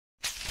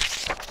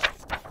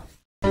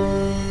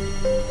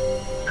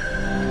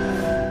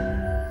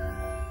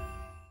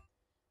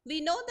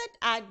We know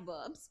that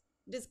adverbs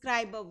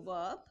describe a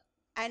verb,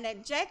 an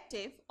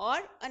adjective or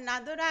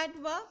another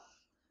adverb.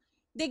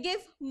 They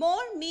give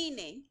more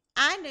meaning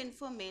and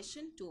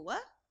information to a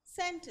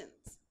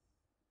sentence.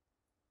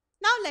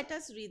 Now let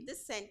us read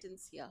this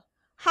sentence here.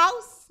 How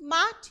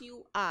smart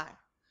you are.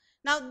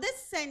 Now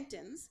this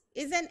sentence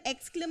is an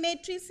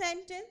exclamatory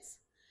sentence,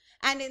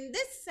 and in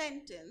this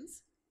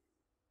sentence,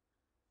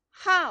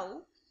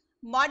 how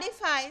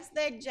modifies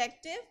the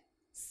adjective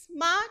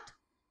smart.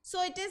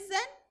 So it is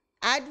an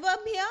adverb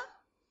here.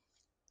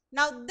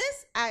 Now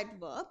this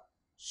adverb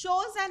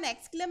shows an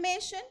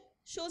exclamation,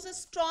 shows a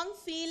strong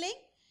feeling.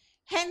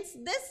 Hence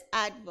this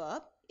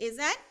adverb is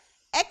an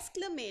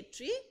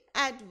exclamatory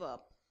adverb.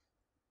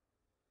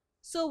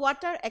 So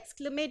what are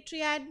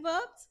exclamatory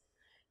adverbs?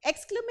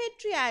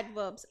 Exclamatory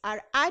adverbs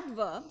are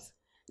adverbs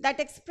that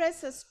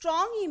express a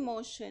strong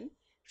emotion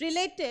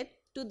related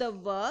to the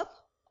verb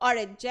or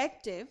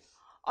adjective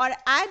or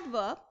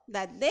adverb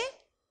that they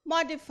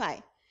modify.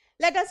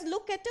 Let us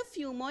look at a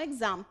few more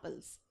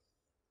examples.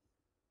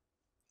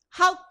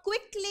 How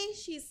quickly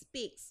she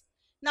speaks.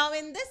 Now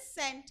in this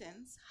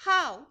sentence,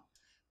 how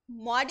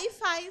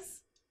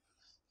modifies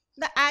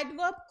the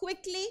adverb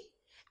quickly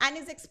and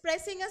is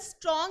expressing a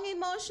strong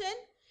emotion.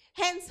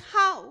 Hence,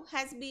 how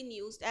has been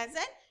used as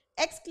an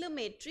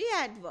exclamatory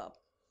adverb.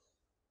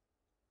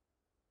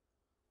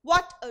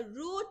 What a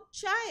rude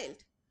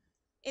child.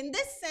 In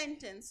this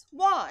sentence,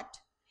 what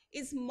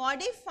is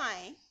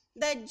modifying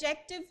the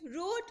adjective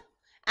rude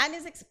and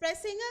is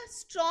expressing a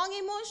strong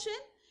emotion.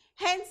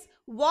 Hence,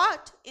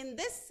 what in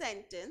this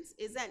sentence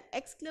is an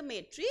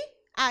exclamatory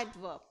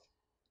adverb.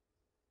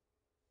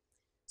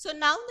 So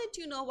now that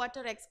you know what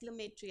are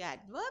exclamatory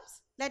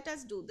adverbs, let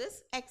us do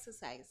this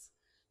exercise.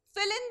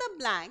 Fill in the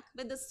blank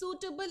with a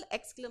suitable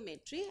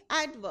exclamatory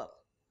adverb.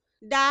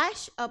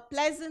 Dash a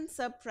pleasant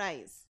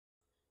surprise.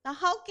 Now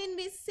how can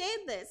we say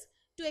this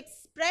to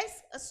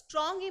express a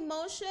strong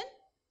emotion?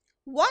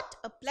 What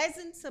a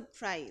pleasant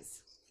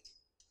surprise.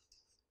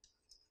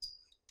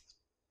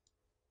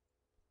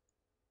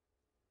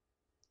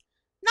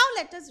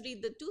 Now let us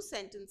read the two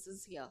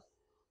sentences here.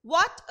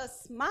 What a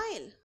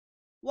smile.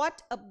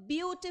 What a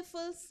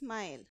beautiful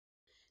smile.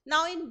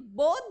 Now in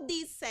both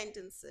these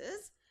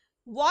sentences,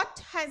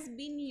 what has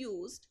been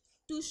used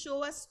to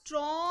show a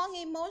strong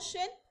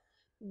emotion?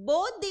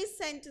 Both these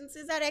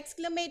sentences are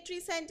exclamatory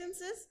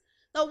sentences.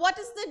 Now what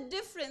is the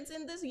difference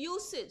in this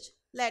usage?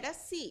 Let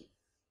us see.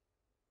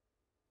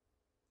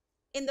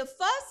 In the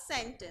first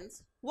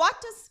sentence, what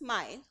a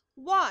smile,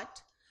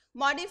 what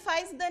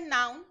modifies the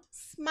noun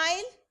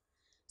smile.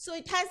 So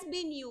it has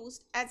been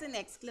used as an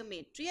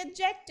exclamatory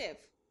adjective.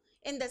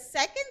 In the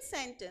second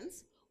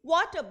sentence,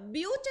 what a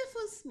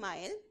beautiful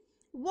smile,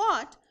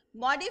 what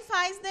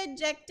modifies the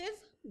adjective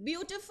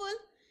beautiful.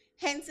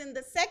 Hence in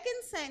the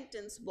second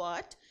sentence,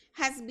 what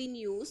has been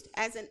used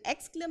as an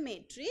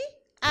exclamatory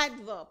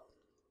adverb.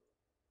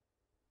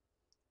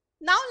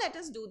 Now let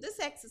us do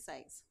this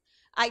exercise.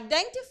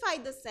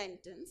 Identify the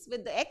sentence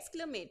with the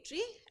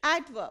exclamatory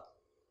adverb.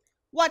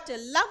 What a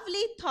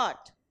lovely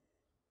thought.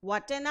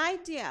 What an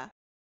idea.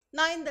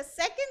 Now in the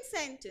second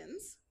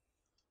sentence,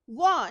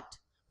 what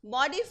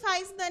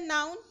modifies the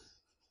noun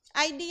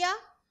idea?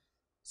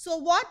 So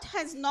what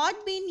has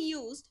not been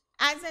used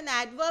as an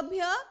adverb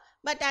here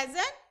but as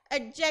an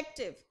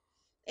adjective?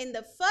 In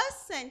the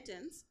first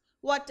sentence,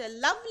 what a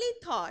lovely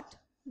thought,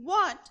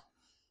 what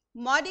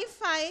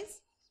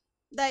modifies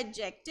the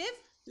adjective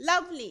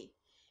lovely.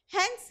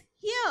 Hence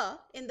here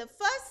in the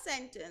first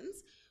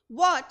sentence,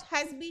 what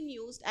has been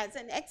used as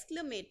an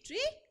exclamatory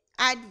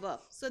adverb.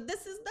 So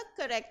this is the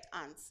correct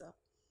answer.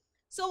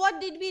 So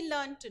what did we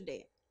learn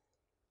today?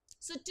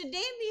 So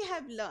today we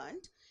have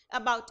learned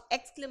about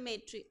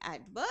exclamatory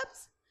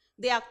adverbs.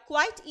 They are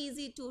quite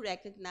easy to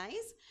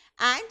recognize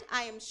and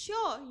I am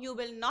sure you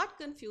will not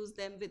confuse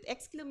them with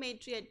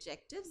exclamatory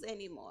adjectives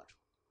anymore.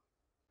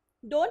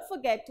 Don't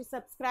forget to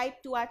subscribe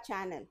to our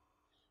channel.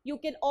 You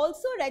can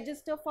also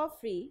register for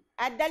free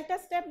at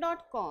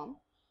deltastep.com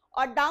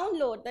or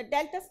download the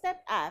DeltaStep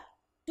app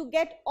to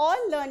get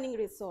all learning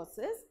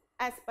resources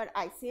as per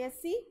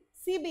ICSE,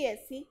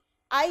 CBSE,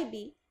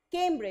 IB,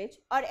 Cambridge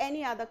or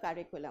any other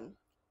curriculum.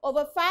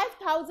 Over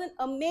 5,000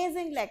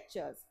 amazing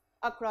lectures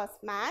across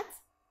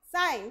maths,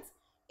 science,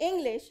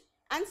 English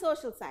and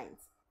social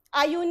science.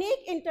 Our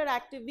unique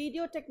interactive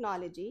video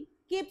technology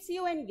keeps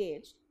you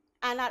engaged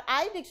and our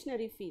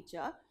iDictionary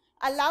feature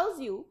allows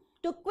you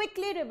to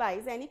quickly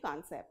revise any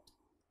concept.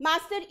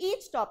 Master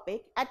each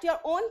topic at your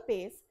own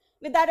pace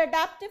with our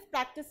adaptive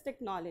practice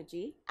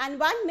technology and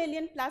 1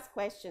 million plus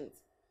questions.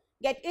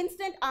 Get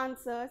instant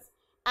answers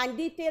and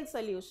detailed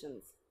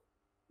solutions.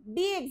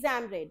 Be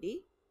exam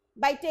ready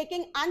by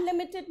taking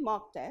unlimited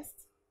mock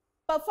tests,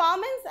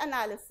 performance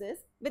analysis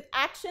with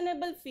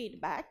actionable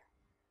feedback,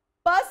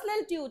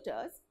 personal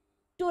tutors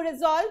to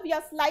resolve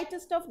your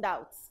slightest of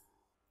doubts.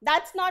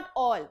 That's not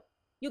all.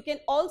 You can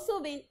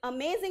also win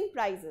amazing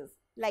prizes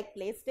like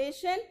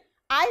PlayStation,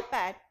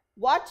 iPad,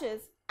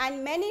 watches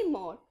and many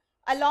more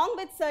along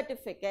with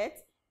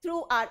certificates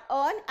through our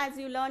Earn As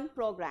You Learn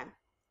program.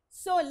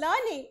 So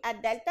learning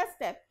at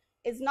DeltaStep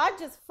is not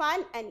just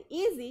fun and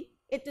easy,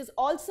 it is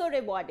also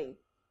rewarding.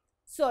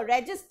 So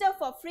register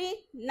for free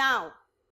now.